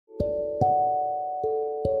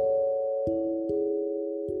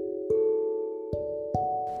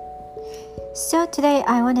So today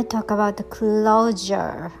I want to talk about the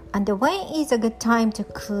closure and when is a good time to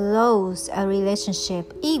close a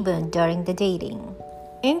relationship even during the dating.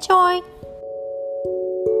 Enjoy!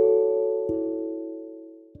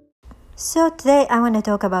 So today I want to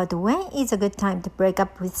talk about when is a good time to break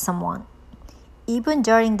up with someone even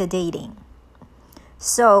during the dating.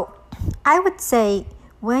 So I would say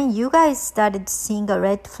when you guys started seeing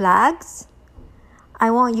red flags, I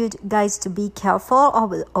want you guys to be careful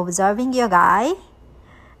of observing your guy.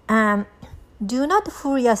 Do not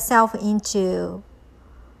fool yourself into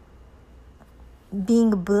being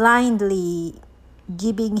blindly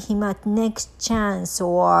giving him a next chance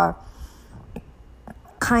or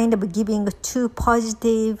kind of giving a too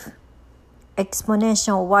positive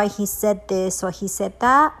explanation why he said this or he said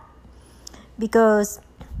that. Because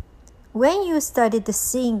when you started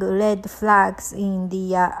seeing red flags in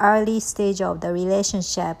the early stage of the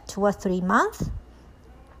relationship, 2 or 3 months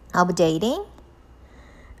of dating,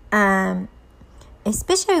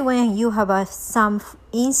 especially when you have some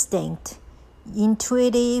instinct,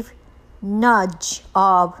 intuitive nudge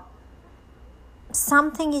of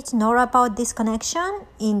something is not about this connection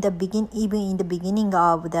even in the beginning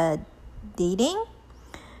of the dating,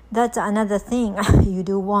 that's another thing you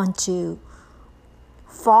do want to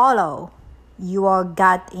follow your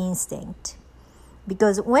gut instinct.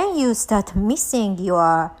 Because when you start missing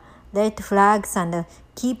your red flags and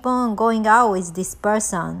keep on going out with this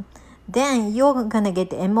person, then you're gonna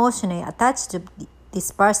get emotionally attached to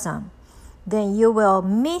this person. Then you will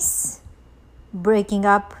miss breaking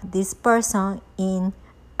up this person in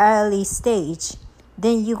early stage.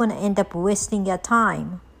 Then you're gonna end up wasting your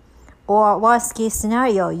time. Or worst case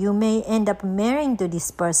scenario, you may end up marrying to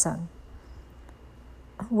this person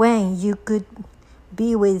when you could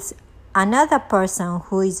be with another person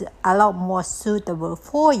who is a lot more suitable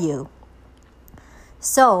for you.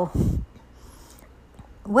 So,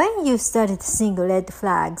 when you started seeing red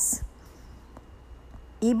flags,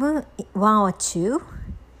 even 1 or 2,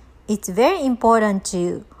 it's very important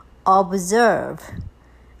to observe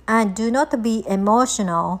and do not be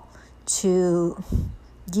emotional to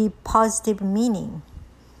give positive meaning.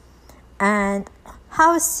 And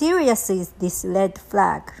how serious is this red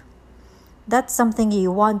flag? That's something you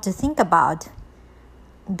want to think about.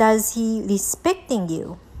 Does he respecting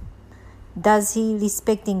you? Does he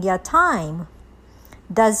respecting your time?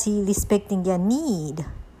 Does he respecting your need?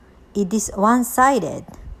 It is one-sided.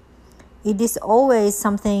 It is always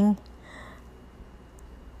something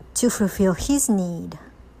to fulfill his need.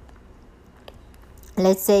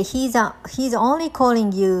 Let's say he's only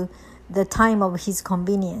calling you the time of his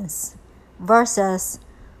convenience versus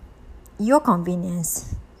your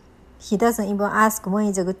convenience. He doesn't even ask when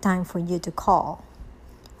is a good time for you to call,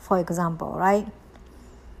 for example, right?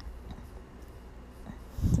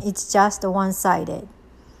 It's just one-sided.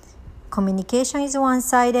 Communication is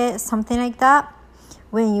one-sided, something like that.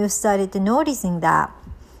 When you started noticing that,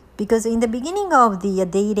 because in the beginning of the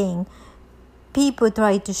dating, people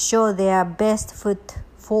try to show their best foot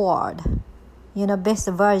forward, best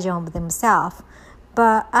version of themselves.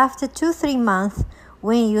 But after 2-3 months,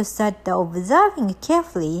 when you start observing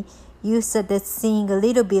carefully, you started seeing a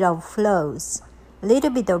little bit of flaws, a little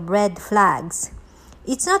bit of red flags.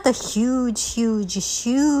 It's not a huge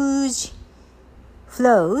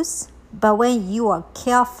flaws, but when you are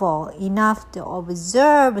careful enough to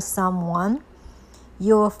observe someone,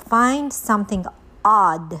 you'll find something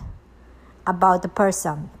odd about the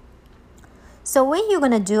person. So what are you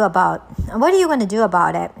gonna do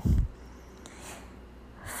about it?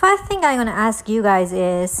 First thing I'm gonna ask you guys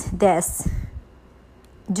is this: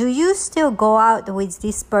 do you still go out with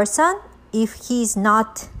this person if he's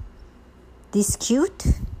not this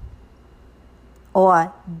cute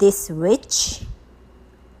or this rich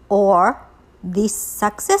or this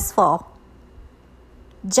successful?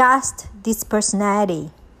 Just this personality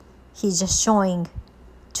he's just showing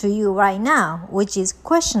to you right now, which is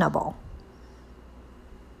questionable.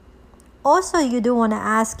 Also, you do want to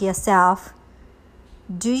ask yourself,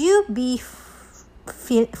 do you be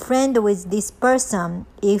friend with this person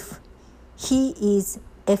if he is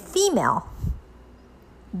a female?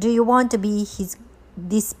 Do you want to be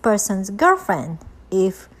this person's girlfriend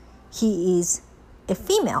if he is a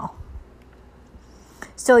female?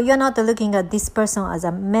 So you're not looking at this person as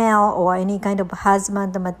a male or any kind of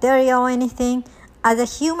husband material or anything. As a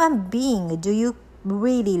human being, do you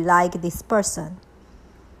really like this person?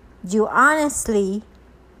 Do you honestly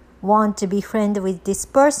want to be friends with this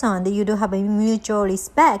person? That you do have a mutual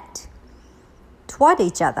respect toward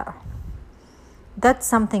each other? That's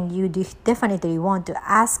something you definitely want to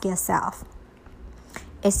ask yourself.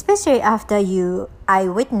 especially after I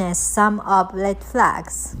witnessed some of red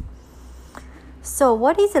flags. So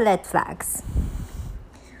what is the red flags?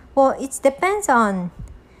 Well, it depends on,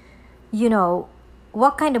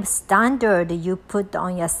 what kind of standard you put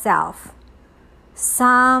on yourself.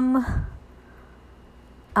 Some,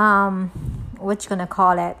 what you gonna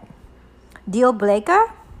call it? Deal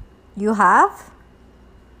breaker you have.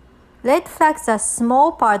 Red flags are a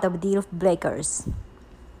small part of deal breakers.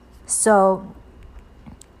 So,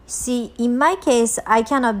 see, in my case, I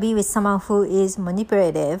cannot be with someone who is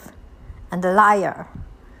manipulative and a liar,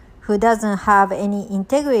 who doesn't have any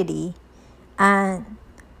integrity, and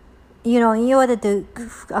in order to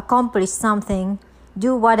accomplish something,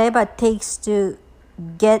 do whatever it takes to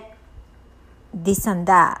get this and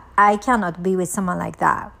that. I cannot be with someone like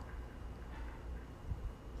that.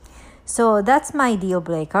 So that's my deal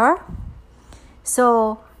breaker.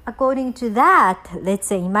 So according to that, let's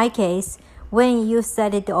say in my case, when you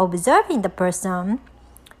started observing the person,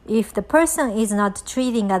 if the person is not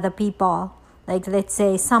treating other people, like let's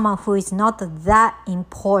say someone who is not that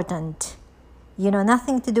important,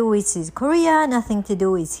 nothing to do with his career, nothing to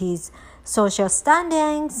do with his social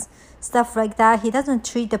standings, stuff like that. He doesn't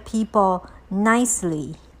treat the people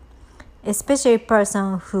nicely, especially a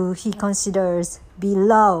person who he considers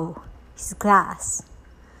below his class.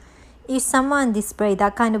 If someone displays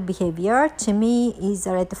that kind of behavior, to me is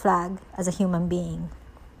a red flag as a human being.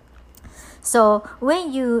 So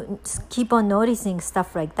when you keep on noticing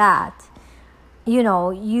stuff like that,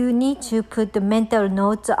 you need to put the mental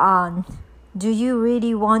notes on, do you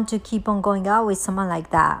really want to keep on going out with someone like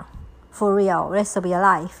that for real, rest of your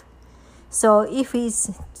life? So if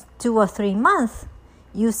it's 2 or 3 months,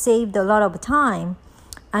 you saved a lot of time,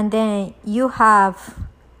 and then you have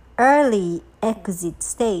early exit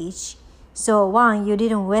stage. So 1, you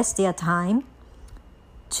didn't waste your time.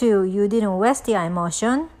 2, you didn't waste your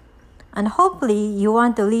emotion. And hopefully you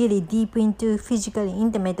want to really deep into physically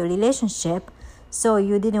intimate relationship, so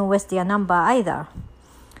you didn't waste your number either.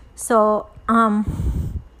 So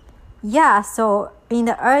so in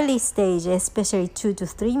the early stage, especially 2 to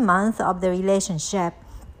 3 months of the relationship,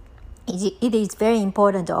 it is very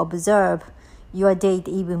important to observe your date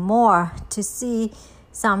even more to see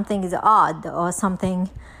something is odd or something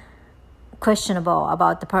questionable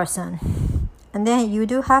about the person. And then you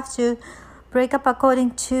do have to break up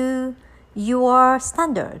according to your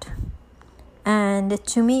standard. And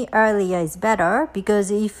to me, earlier is better,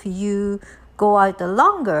 because if you go out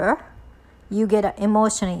longer, you get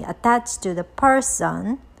emotionally attached to the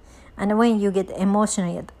person. And when you get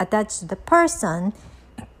emotionally attached to the person,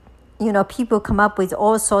 people come up with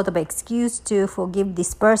all sorts of excuse to forgive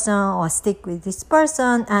this person or stick with this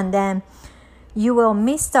person, and then you will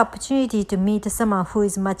miss the opportunity to meet someone who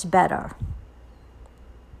is much better.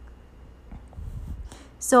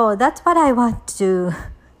 So that's what I want to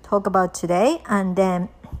talk about today, and then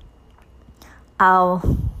I'll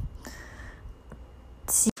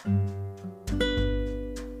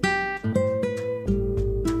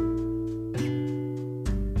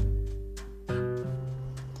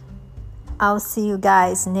see you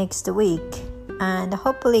guys next week, and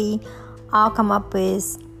hopefully I'll come up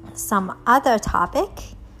with some other topic,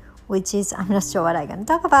 which is I'm not sure what I'm going to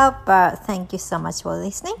talk about, but thank you so much for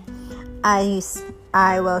listening.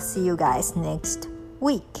 I will see you guys next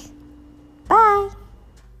week. Bye.